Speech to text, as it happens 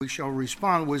We shall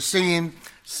respond with singing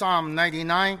Psalm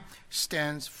 99,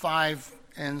 stanzas 5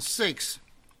 and 6.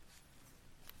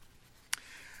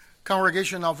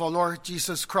 Congregation of our Lord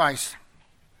Jesus Christ,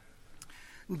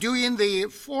 during the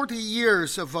 40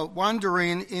 years of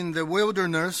wandering in the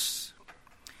wilderness,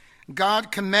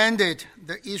 God commanded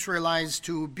the Israelites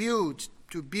to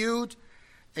build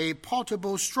a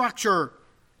portable structure,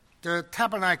 the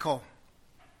Tabernacle,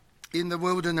 in the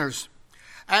wilderness,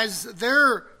 as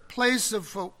their place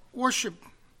of worship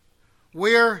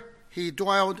where he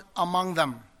dwelled among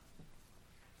them.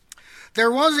 There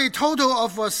was a total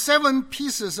of 7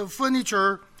 pieces of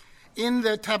furniture in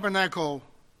the tabernacle.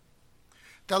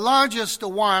 The largest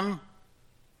one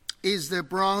is the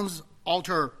bronze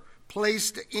altar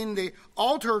placed in the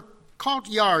altar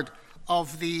courtyard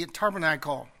of the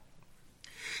tabernacle.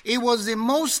 It was the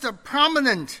most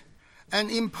prominent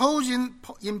and imposing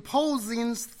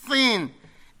thing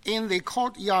in the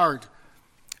courtyard,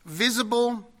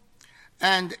 visible,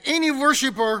 and any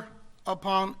worshiper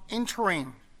upon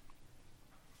entering.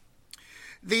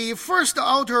 The first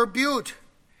altar built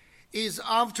is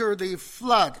after the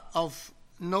flood of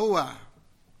Noah,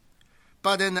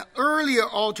 but an earlier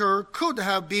altar could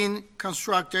have been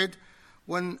constructed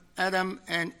when Adam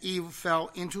and Eve fell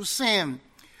into sin,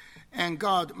 and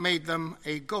God made them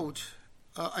a coat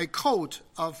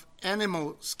of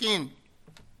animal skin.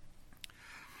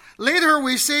 Later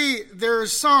we see their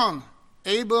son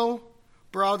Abel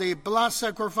brought a blood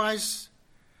sacrifice,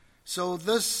 so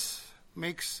this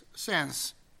makes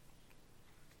sense.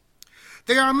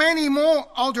 There are many more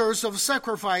altars of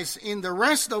sacrifice in the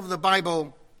rest of the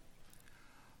Bible.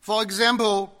 For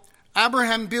example,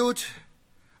 Abraham built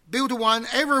one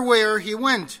everywhere he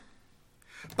went.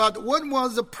 But what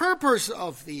was the purpose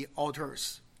of the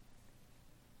altars?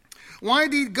 Why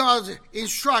did God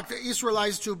instruct the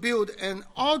Israelites to build an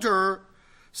altar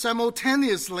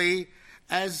simultaneously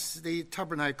as the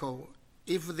tabernacle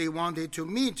if they wanted to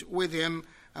meet with him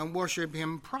and worship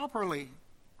him properly?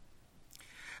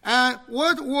 And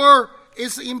what were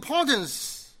its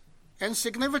importance and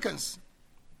significance?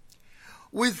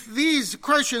 With these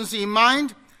questions in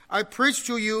mind, I preach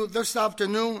to you this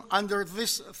afternoon under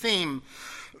this theme.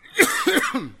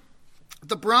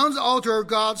 The bronze altar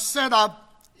God set up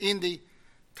in the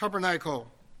tabernacle.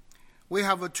 We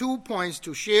have 2 points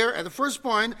to share. And the first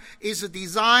point is the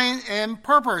design and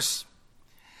purpose.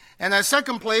 And the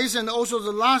second place, and also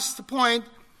the last point,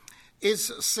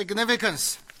 is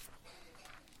significance.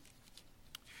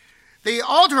 The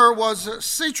altar was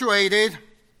situated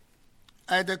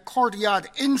at the courtyard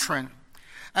entrance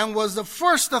and was the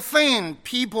first thing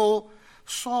people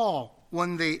saw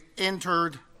when they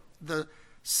entered the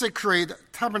sacred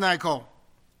tabernacle.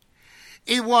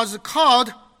 It was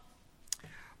called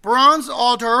bronze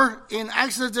altar in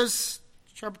Exodus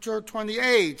chapter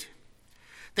 28.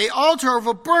 The altar of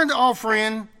a burnt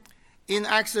offering in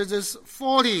Exodus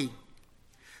 40.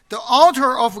 The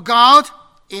altar of God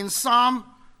in Psalm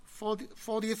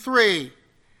 43.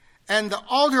 And the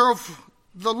altar of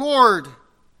the Lord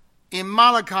in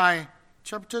Malachi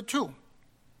chapter 2.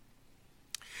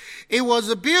 It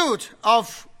was built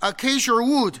of acacia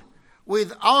wood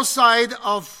with outside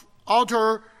of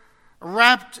altar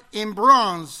wrapped in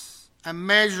bronze and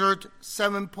measured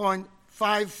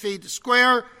 7.5 feet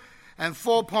square and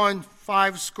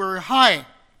 4.5 square high.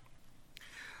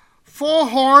 4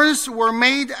 horns were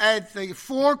made at the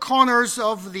 4 corners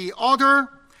of the altar,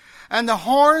 and the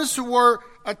horns were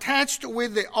attached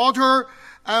with the altar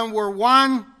and were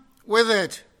one with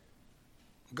it.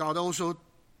 God also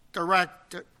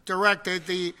directed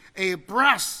a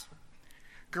brass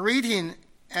grating,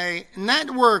 a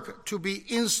network to be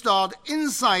installed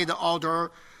inside the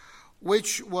altar,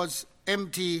 which was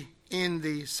empty in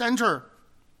the center,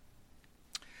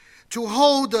 to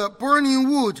hold the burning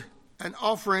wood and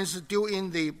offerings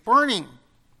during the burning.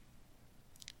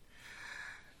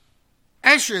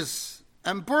 Ashes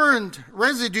and burned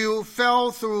residue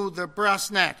fell through the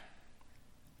brass net.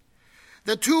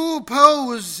 The 2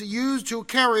 poles used to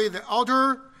carry the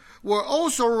altar were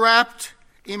also wrapped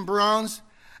in bronze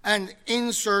and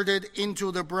inserted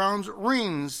into the bronze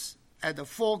rings at the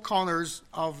 4 corners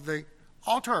of the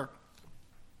altar.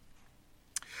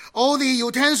 All the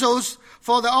utensils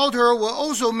for the altar were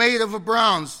also made of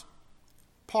bronze.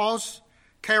 Pots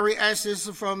carry ashes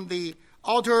from the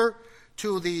altar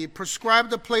to the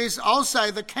prescribed place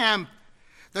outside the camp.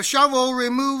 The shovel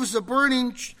removes the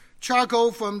burning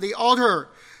charcoal from the altar.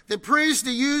 The priest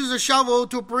used the shovel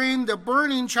to bring the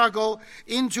burning charcoal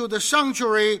into the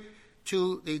sanctuary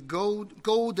to the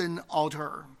golden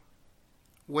altar,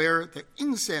 where the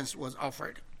incense was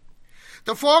offered.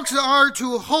 The forks are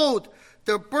to hold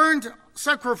the burnt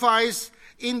sacrifice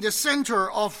in the center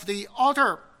of the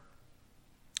altar.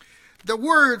 The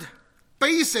word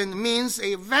basin means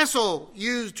a vessel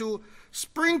used to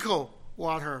sprinkle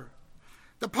water.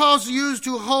 The pots used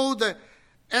to hold the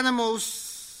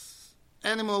animal's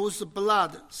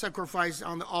blood sacrificed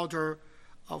on the altar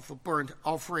of a burnt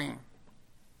offering.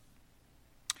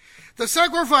 The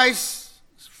sacrifices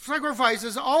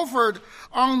offered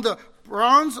on the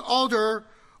bronze altar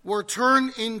were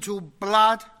turned into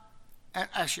blood and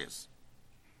ashes.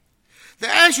 The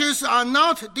ashes are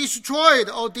not destroyed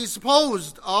or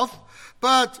disposed of,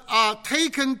 but are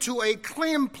taken to a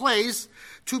clean place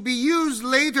to be used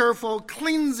later for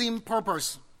cleansing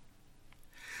purpose.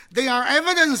 They are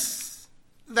evidence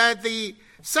that the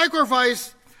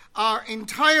sacrifices are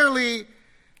entirely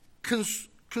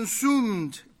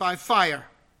consumed by fire.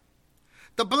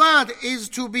 The blood is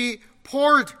to be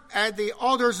poured at the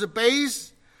altar's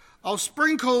base or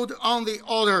sprinkled on the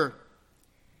altar.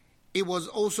 It was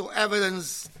also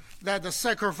evidence that the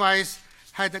sacrifice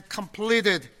had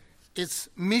completed its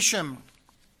mission.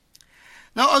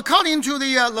 Now, according to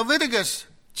the Leviticus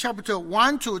chapter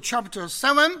 1 to chapter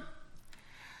 7,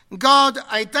 God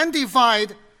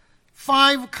identified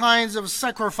 5 kinds of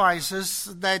sacrifices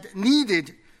that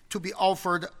needed to be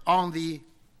offered on the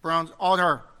bronze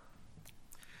altar.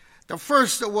 The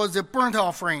first was the burnt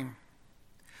offering.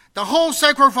 The whole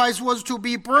sacrifice was to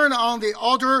be burned on the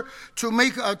altar to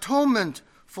make atonement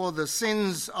for the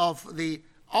sins of the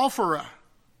offerer.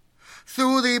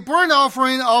 Through the burnt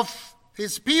offering of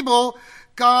his people,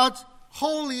 God's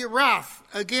holy wrath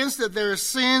against their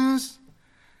sins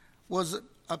was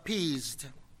appeased.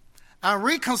 A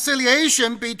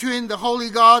reconciliation between the holy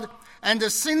God and the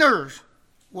sinners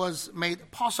was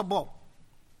made possible.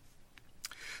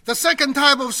 The second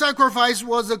type of sacrifice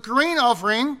was a grain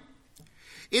offering.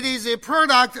 It is a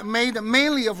product made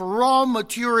mainly of raw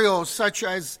materials such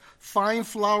as fine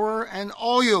flour and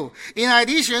oil. In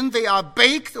addition, they are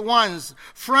baked ones,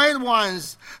 fried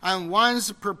ones, and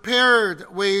ones prepared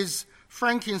with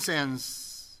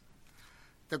frankincense.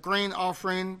 The grain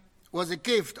offering was a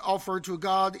gift offered to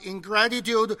God in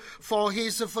gratitude for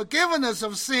his forgiveness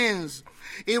of sins.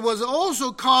 It was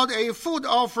also called a food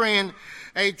offering,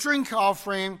 a drink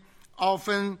offering,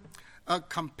 often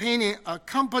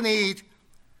accompanied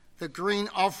the grain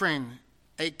offering.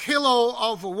 A kilo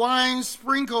of wine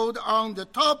sprinkled on the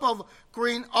top of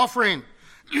grain offering.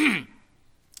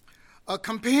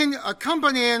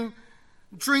 Accompanying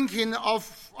drinking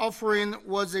offering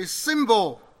was a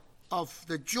symbol of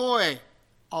the joy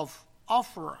of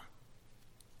offerer.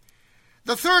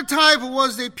 The third type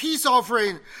was the peace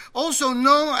offering, also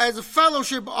known as a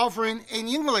fellowship offering in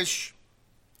English.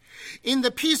 In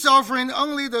the peace offering,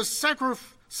 only the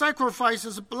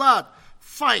sacrifice's blood,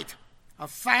 fat,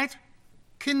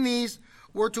 kidneys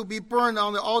were to be burned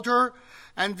on the altar,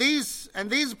 and these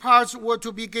parts were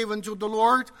to be given to the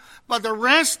Lord, but the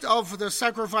rest of the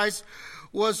sacrifice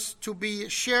was to be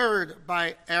shared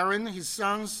by Aaron, his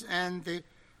sons, and the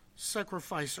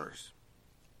sacrificers.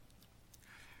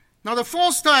 Now, the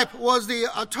fourth type was the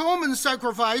atonement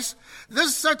sacrifice.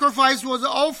 This sacrifice was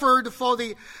offered for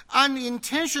the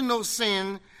unintentional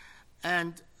sin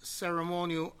and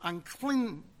ceremonial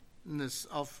uncleanness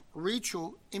of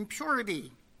ritual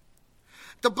impurity.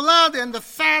 The blood and the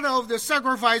fat of the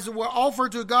sacrifice were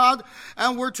offered to God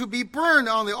and were to be burned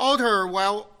on the altar,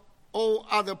 while all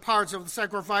other parts of the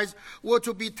sacrifice were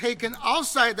to be taken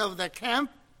outside of the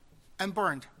camp and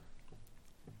burned.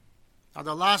 Now,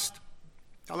 the last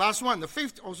one, the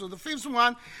fifth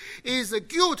one, is a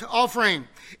guilt offering.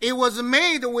 It was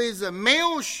made with a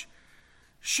male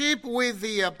sheep with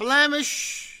the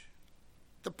blemish.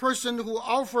 The person who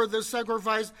offered the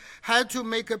sacrifice had to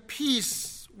make a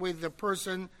peace with the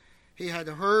person he had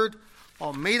hurt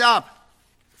or made up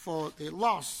for the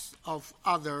loss of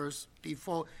others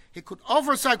before he could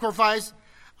offer sacrifice,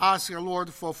 ask the Lord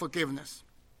for forgiveness.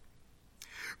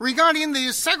 Regarding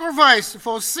the sacrifice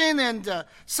for sin and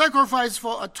sacrifice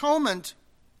for atonement,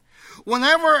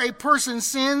 whenever a person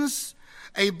sins,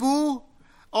 a bull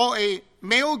or a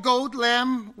male goat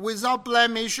lamb without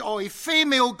blemish or a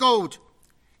female goat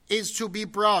is to be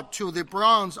brought to the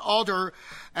bronze altar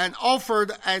and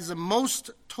offered as a most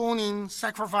atoning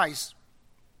sacrifice.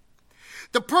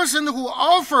 The person who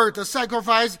offered the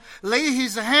sacrifice laid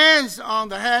his hands on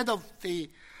the head of the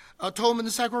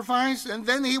atonement sacrifice, and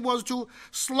then he was to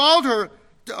slaughter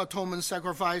the atonement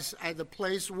sacrifice at the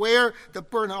place where the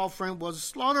burnt offering was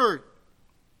slaughtered.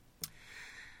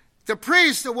 The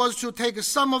priest was to take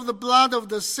some of the blood of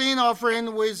the sin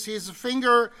offering with his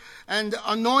finger and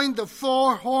anoint the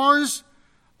 4 horns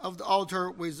of the altar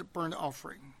with the burnt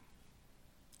offering.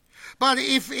 But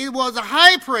if it was the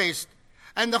high priest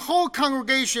and the whole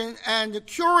congregation and the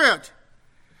curate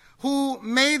who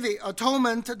made the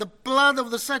atonement, the blood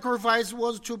of the sacrifice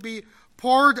was to be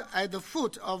poured at the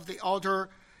foot of the altar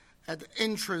at the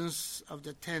entrance of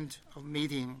the tent of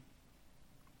meeting.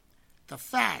 The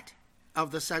fat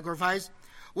of the sacrifice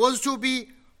was to be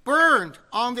burned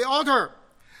on the altar.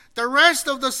 The rest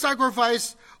of the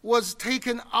sacrifice was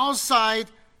taken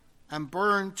outside and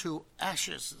burned to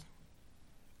ashes.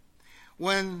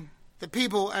 When the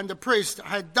people and the priest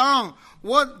had done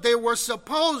what they were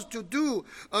supposed to do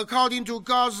according to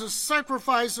God's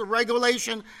sacrifice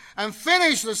regulation and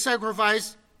finished the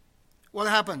sacrifice, what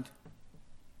happened?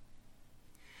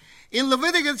 In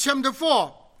Leviticus chapter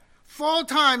 4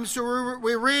 times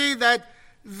we read that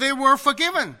they were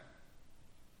forgiven.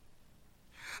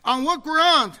 On what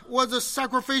ground was the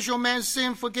sacrificial man's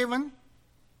sin forgiven?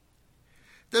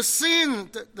 The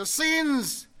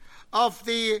sins of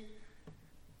the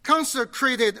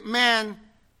consecrated man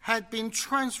had been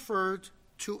transferred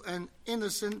to an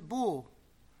innocent bull,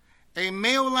 a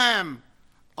male lamb,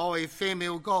 or a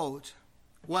female goat,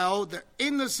 while the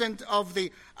innocent of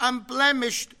the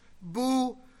unblemished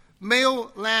bull,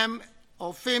 male lamb,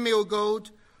 or female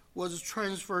goat was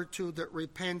transferred to the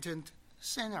repentant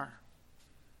sinner.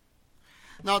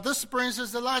 Now this brings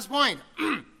us to the last point.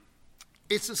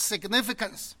 Its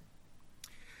significance.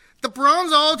 The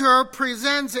bronze altar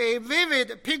presents a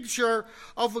vivid picture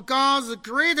of God's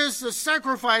greatest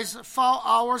sacrifice for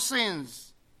our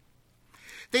sins.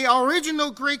 The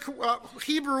original Greek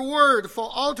Hebrew word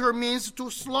for altar means to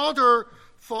slaughter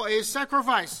for a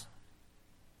sacrifice.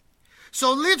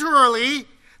 So literally,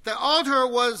 the altar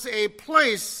was a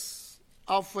place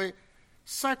of a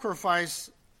sacrifice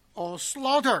or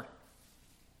slaughter.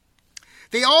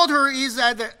 The altar is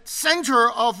at the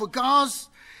center of God's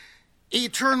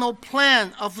eternal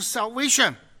plan of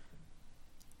salvation.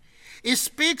 It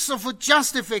speaks of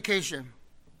justification.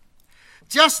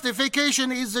 Justification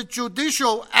is a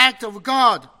judicial act of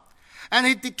God, and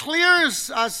it declares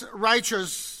us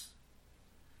righteous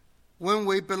when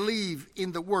we believe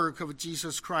in the work of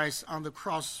Jesus Christ on the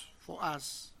cross for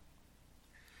us.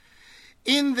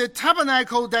 In the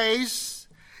tabernacle days,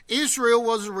 Israel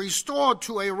was restored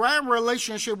to a right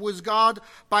relationship with God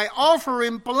by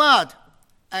offering blood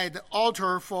at the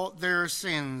altar for their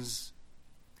sins.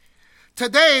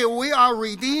 Today, we are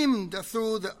redeemed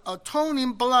through the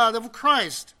atoning blood of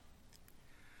Christ.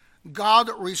 God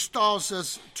restores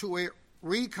us to a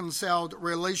reconciled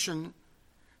relationship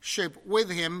with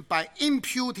Him by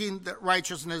imputing the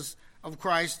righteousness of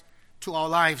Christ to our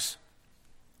lives.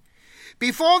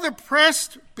 Before the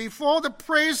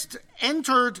priest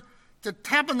entered the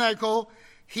tabernacle,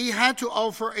 he had to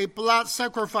offer a blood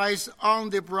sacrifice on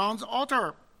the bronze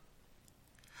altar.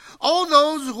 All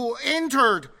those who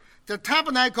entered the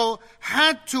tabernacle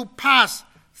had to pass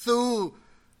through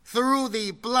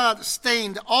the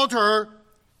blood-stained altar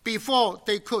before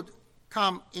they could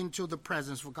come into the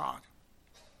presence of God.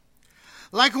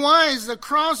 Likewise, the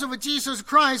cross of Jesus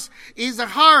Christ is the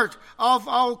heart of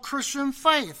our Christian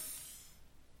faith.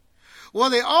 Well,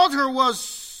 the altar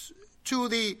was to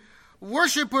the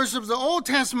worshippers of the Old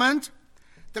Testament.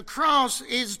 The cross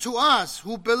is to us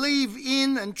who believe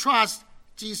in and trust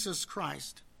Jesus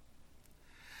Christ.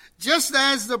 Just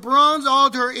as the bronze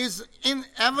altar is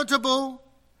inevitable,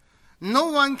 no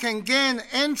one can gain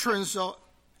entrance or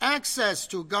access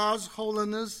to God's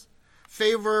holiness,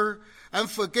 favor, and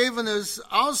forgiveness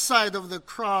outside of the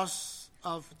cross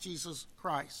of Jesus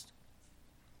Christ.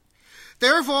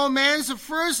 Therefore, man's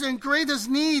first and greatest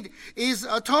need is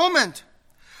atonement.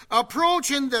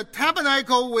 Approaching the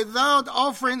tabernacle without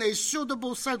offering a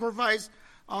suitable sacrifice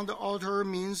on the altar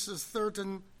means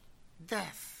certain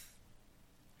death.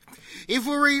 If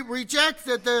we reject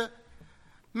the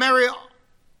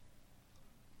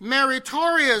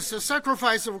meritorious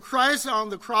sacrifice of Christ on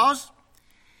the cross,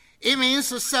 it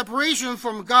means a separation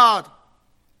from God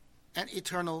and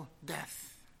eternal death.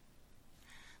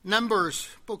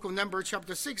 Book of Numbers,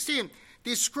 chapter 16,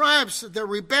 describes the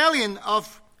rebellion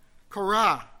of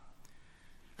Korah,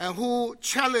 and who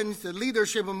challenged the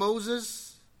leadership of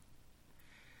Moses.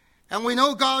 And we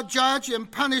know God judged and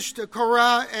punished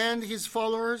Korah and his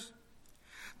followers.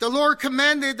 The Lord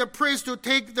commanded the priest to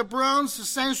take the bronze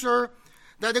censer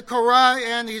that Korah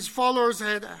and his followers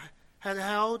had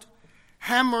held,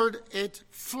 hammered it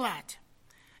flat,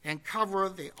 and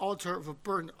covered the altar of a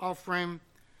burnt offering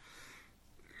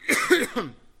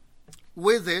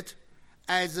with it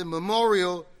as a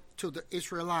memorial to the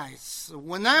Israelites.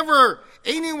 Whenever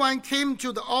anyone came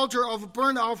to the altar of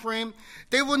burnt offering,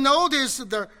 they would notice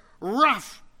the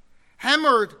rough,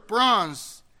 hammered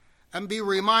bronze and be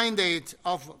reminded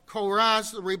of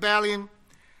Korah's rebellion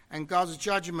and God's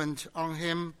judgment on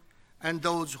him and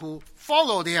those who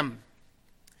followed him.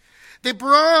 The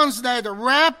bronze that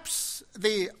wraps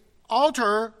the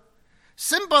altar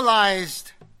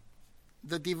symbolized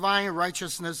the divine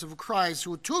righteousness of Christ,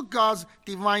 who took God's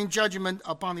divine judgment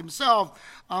upon himself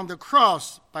on the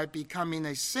cross by becoming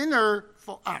a sinner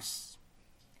for us.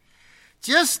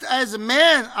 Just as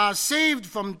men are saved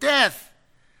from death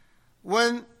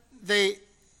when they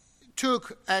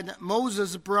took at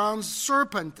Moses' bronze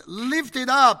serpent lifted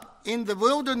up in the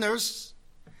wilderness,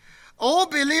 all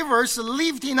believers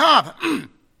lifting up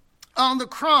on the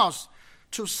cross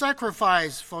to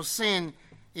sacrifice for sin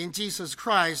in Jesus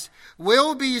Christ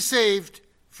will be saved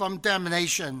from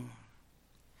damnation.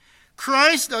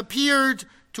 Christ appeared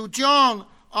to John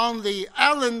on the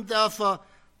island of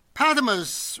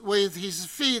Patmos with his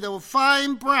feet of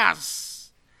fine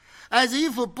brass, as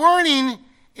if burning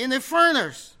in a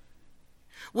furnace,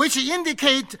 which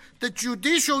indicate the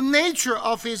judicial nature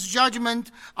of his judgment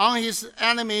on his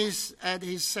enemies at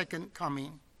his second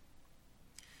coming.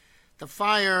 The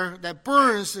fire that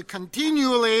burns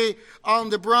continually on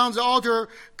the bronze altar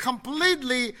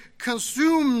completely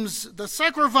consumes the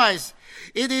sacrifice.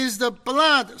 It is the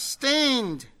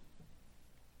blood-stained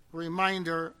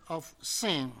reminder of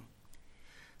sin.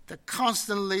 The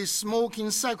constantly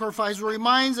smoking sacrifice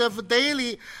reminds us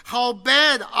daily how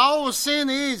bad our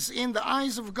sin is in the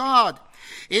eyes of God.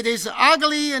 It is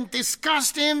ugly and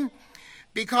disgusting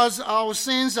because our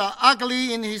sins are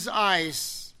ugly in his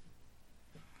eyes.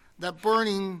 That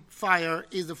burning fire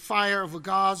is the fire of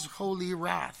God's holy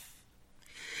wrath.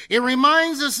 It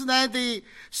reminds us that the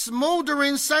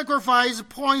smoldering sacrifice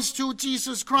points to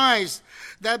Jesus Christ.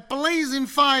 That blazing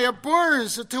fire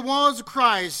burns towards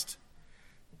Christ,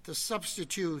 the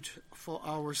substitute for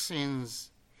our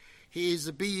sins. He is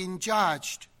being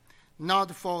judged,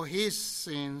 not for his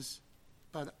sins,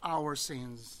 but our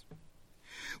sins.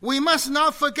 We must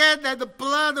not forget that the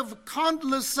blood of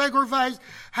countless sacrifice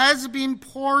has been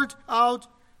poured out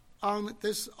on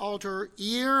this altar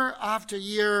year after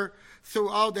year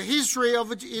throughout the history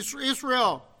of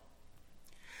Israel.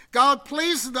 God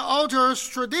placed the altar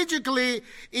strategically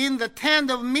in the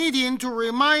tent of meeting to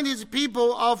remind his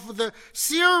people of the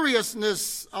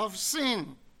seriousness of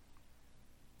sin.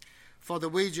 For the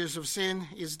wages of sin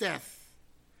is death.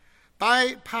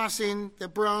 Bypassing the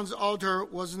bronze altar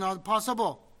was not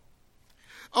possible.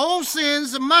 All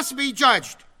sins must be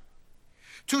judged.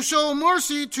 To show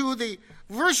mercy to the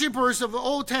worshippers of the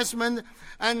Old Testament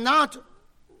and not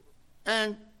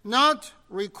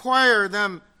require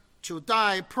them to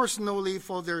die personally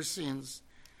for their sins,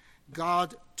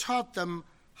 God taught them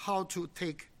how to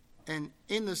take an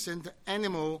innocent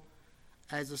animal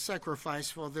as a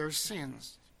sacrifice for their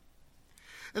sins.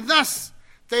 And thus,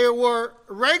 there were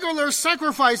regular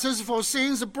sacrifices for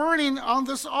sins burning on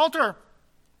this altar.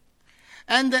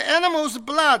 And the animal's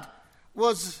blood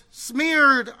was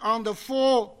smeared on the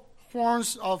four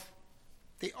horns of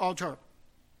the altar.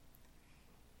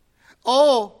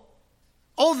 All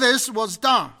this was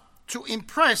done to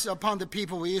impress upon the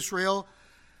people of Israel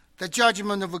the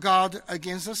judgment of God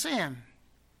against the sin.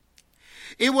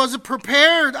 It was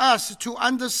prepared us to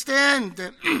understand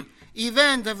the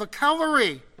event of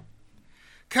Calvary.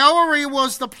 Calvary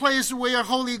was the place where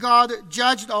Holy God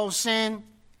judged our sin.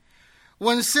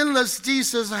 When sinless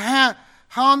Jesus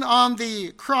hung on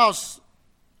the cross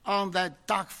on that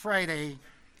dark Friday,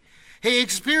 he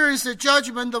experienced the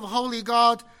judgment of Holy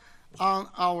God on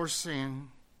our sin.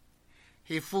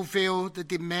 He fulfilled the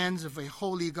demands of a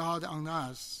holy God on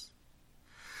us.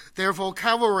 Therefore,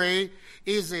 Calvary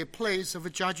is a place of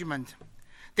judgment.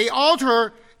 The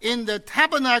altar in the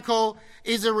tabernacle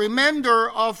is a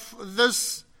reminder of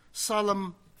this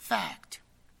solemn fact.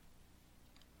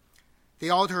 The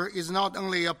altar is not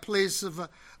only a place of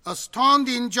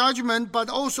astounding judgment, but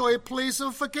also a place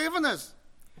of forgiveness.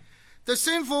 The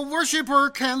sinful worshiper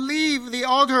can leave the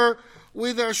altar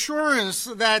with the assurance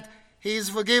that he is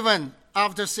forgiven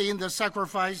after seeing the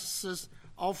sacrifices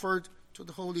offered to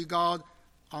the holy God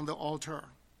on the altar.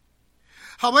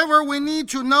 However, we need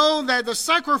to know that the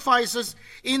sacrifices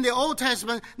in the Old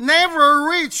Testament never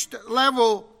reached the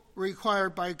level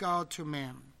required by God to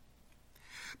man.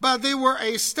 But they were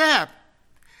a step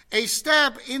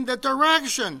in the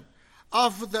direction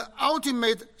of the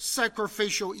ultimate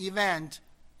sacrificial event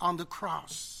on the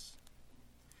cross.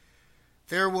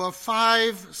 There were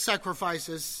 5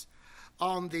 sacrifices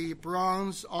on the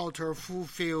bronze altar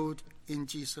fulfilled in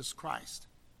Jesus Christ.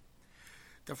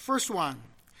 The first one,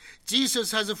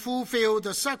 Jesus has fulfilled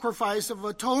the sacrifice of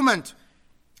atonement.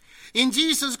 In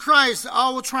Jesus Christ,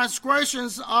 our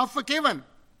transgressions are forgiven.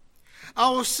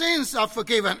 our sins are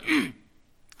forgiven.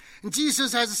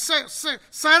 Jesus has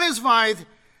satisfied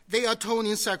the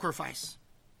atoning sacrifice.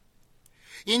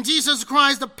 In Jesus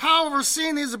Christ, the power of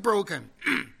sin is broken.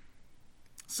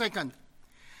 Second,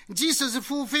 Jesus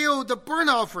fulfilled the burnt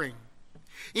offering.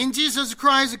 In Jesus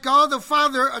Christ, God the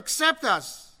Father accepts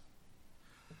us.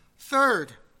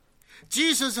 Third,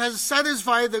 Jesus has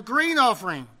satisfied the grain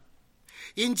offering.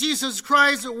 In Jesus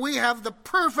Christ, we have the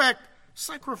perfect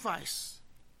sacrifice.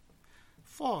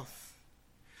 Fourth,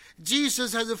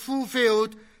 Jesus has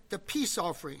fulfilled the peace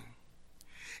offering.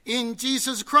 In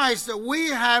Jesus Christ, we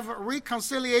have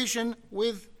reconciliation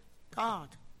with God.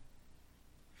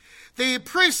 The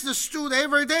priest stood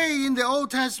every day in the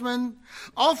Old Testament,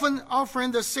 often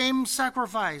offering the same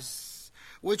sacrifice,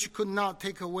 which could not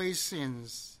take away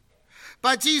sins.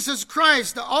 But Jesus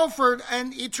Christ offered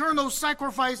an eternal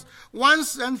sacrifice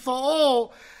once and for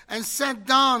all and sat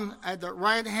down at the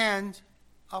right hand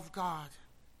of God.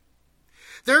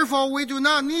 Therefore, we do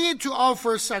not need to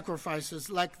offer sacrifices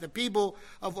like the people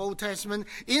of Old Testament.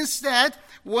 Instead,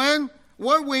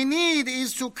 what we need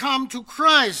is to come to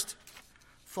Christ,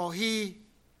 for he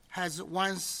has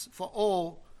once for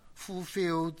all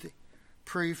fulfilled the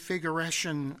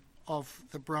prefiguration of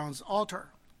the bronze altar.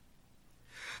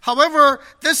 However,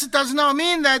 this does not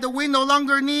mean that we no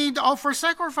longer need to offer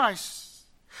sacrifice.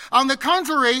 On the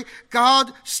contrary,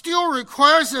 God still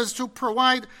requires us to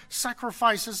provide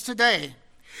sacrifices today.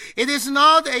 It is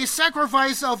not a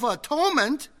sacrifice of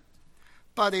atonement,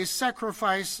 but a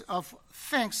sacrifice of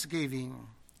thanksgiving.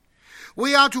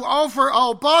 We are to offer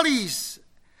our bodies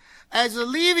as a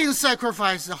living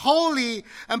sacrifice, holy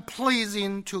and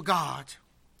pleasing to God.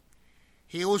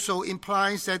 He also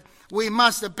implies that we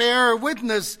must bear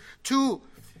witness to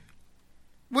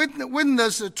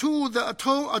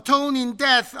the atoning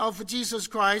death of Jesus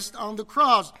Christ on the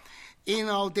cross in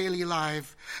our daily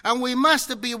life. And we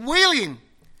must be willing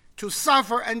to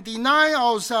suffer and deny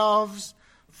ourselves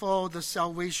for the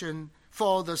salvation,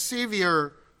 for the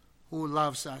Savior who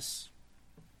loves us.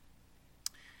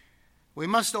 We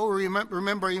must all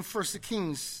remember in 1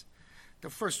 Kings, the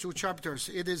first 2 chapters,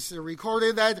 it is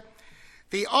recorded that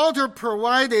the altar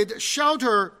provided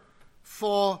shelter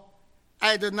for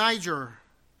Adonijah,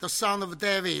 the son of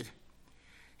David.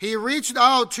 He reached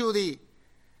out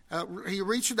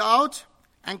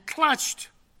and clutched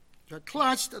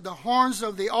the horns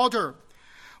of the altar.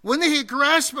 When he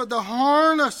grasped the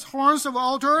horns of the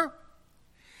altar,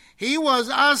 he was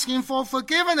asking for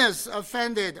forgiveness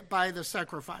offended by the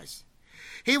sacrifice.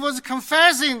 He was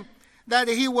confessing that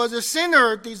he was a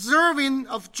sinner deserving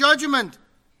of judgment,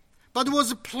 but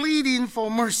was pleading for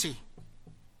mercy.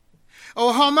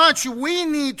 Oh, how much we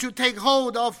need to take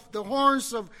hold of the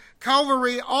horns of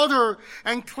Calvary altar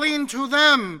and cling to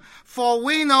them, for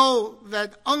we know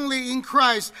that only in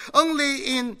Christ, only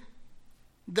in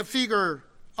the figure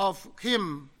of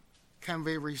him can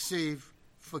we receive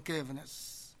forgiveness.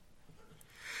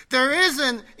 There is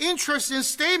an interesting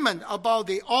statement about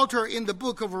the altar in the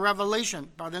book of Revelation,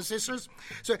 brothers and sisters.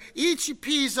 So each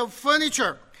piece of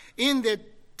furniture in the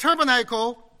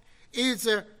tabernacle is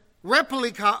a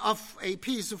replica of a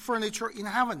piece of furniture in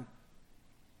heaven.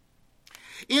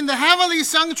 In the heavenly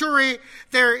sanctuary,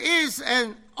 there is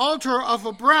an altar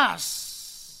of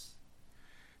brass.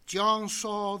 John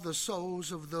saw the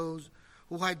souls of those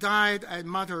who had died as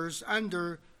martyrs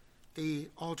under the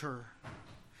altar.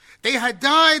 They had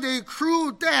died a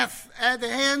cruel death at the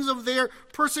hands of their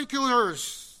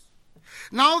persecutors.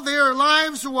 Now their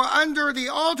lives were under the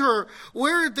altar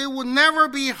where they would never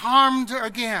be harmed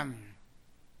again.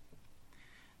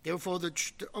 Therefore, the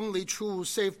only true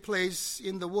safe place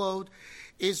in the world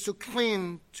is to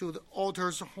cling to the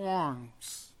altar's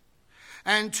horns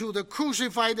and to the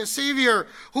crucified Savior,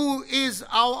 who is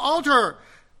our altar,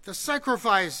 the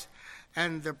sacrifice,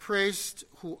 and the priest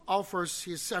who offers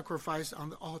his sacrifice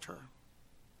on the altar.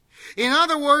 In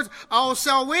other words, our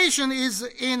salvation is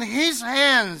in his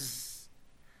hands.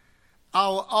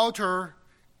 Our altar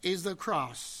is the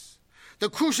cross, the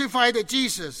crucified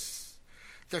Jesus,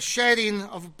 the shedding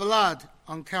of blood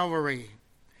on Calvary.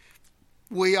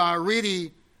 We are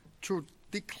ready to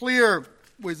declare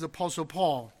with Apostle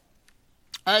Paul,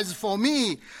 "As for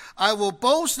me, I will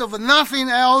boast of nothing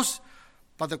else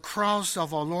but the cross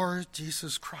of our Lord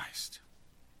Jesus Christ."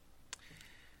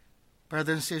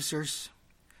 Brothers and sisters,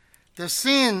 the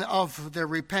sin of the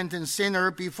repentant sinner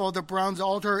before the bronze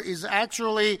altar is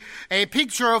actually a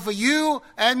picture of you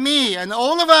and me and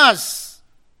all of us,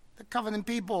 the covenant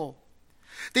people.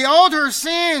 The altar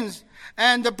sins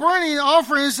and the burning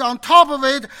offerings on top of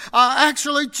it are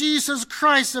actually Jesus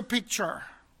Christ's picture.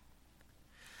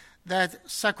 That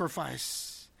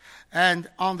sacrifice and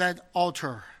on that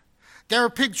altar. Their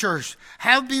pictures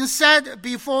have been set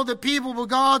before the people of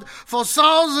God for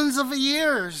thousands of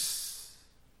years.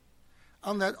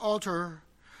 On that altar,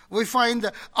 we find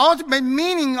the ultimate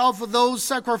meaning of those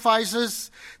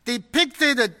sacrifices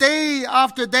depicted day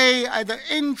after day at the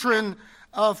entrance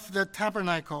of the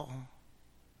tabernacle.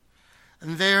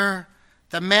 And there,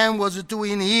 the man was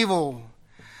doing evil,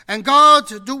 and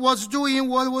God was doing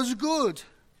what was good.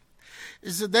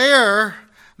 Is there,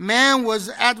 man was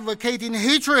advocating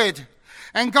hatred,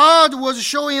 and God was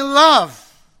showing love.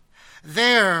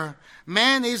 There,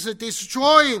 man is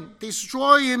destroying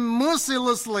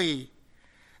mercilessly,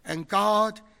 and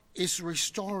God is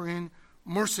restoring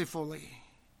mercifully.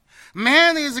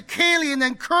 Man is killing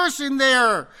and cursing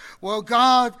there, while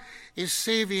God is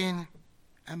saving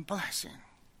and blessing.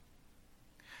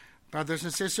 Brothers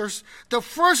and sisters, the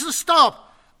first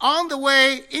stop on the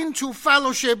way into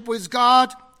fellowship with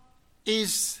God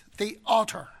is the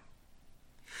altar.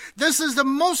 This is the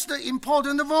most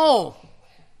important of all.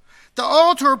 The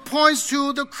altar points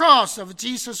to the cross of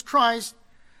Jesus Christ,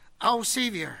 our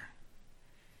Savior.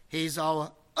 He is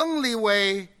our only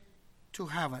way to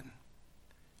heaven.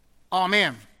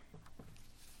 Amen.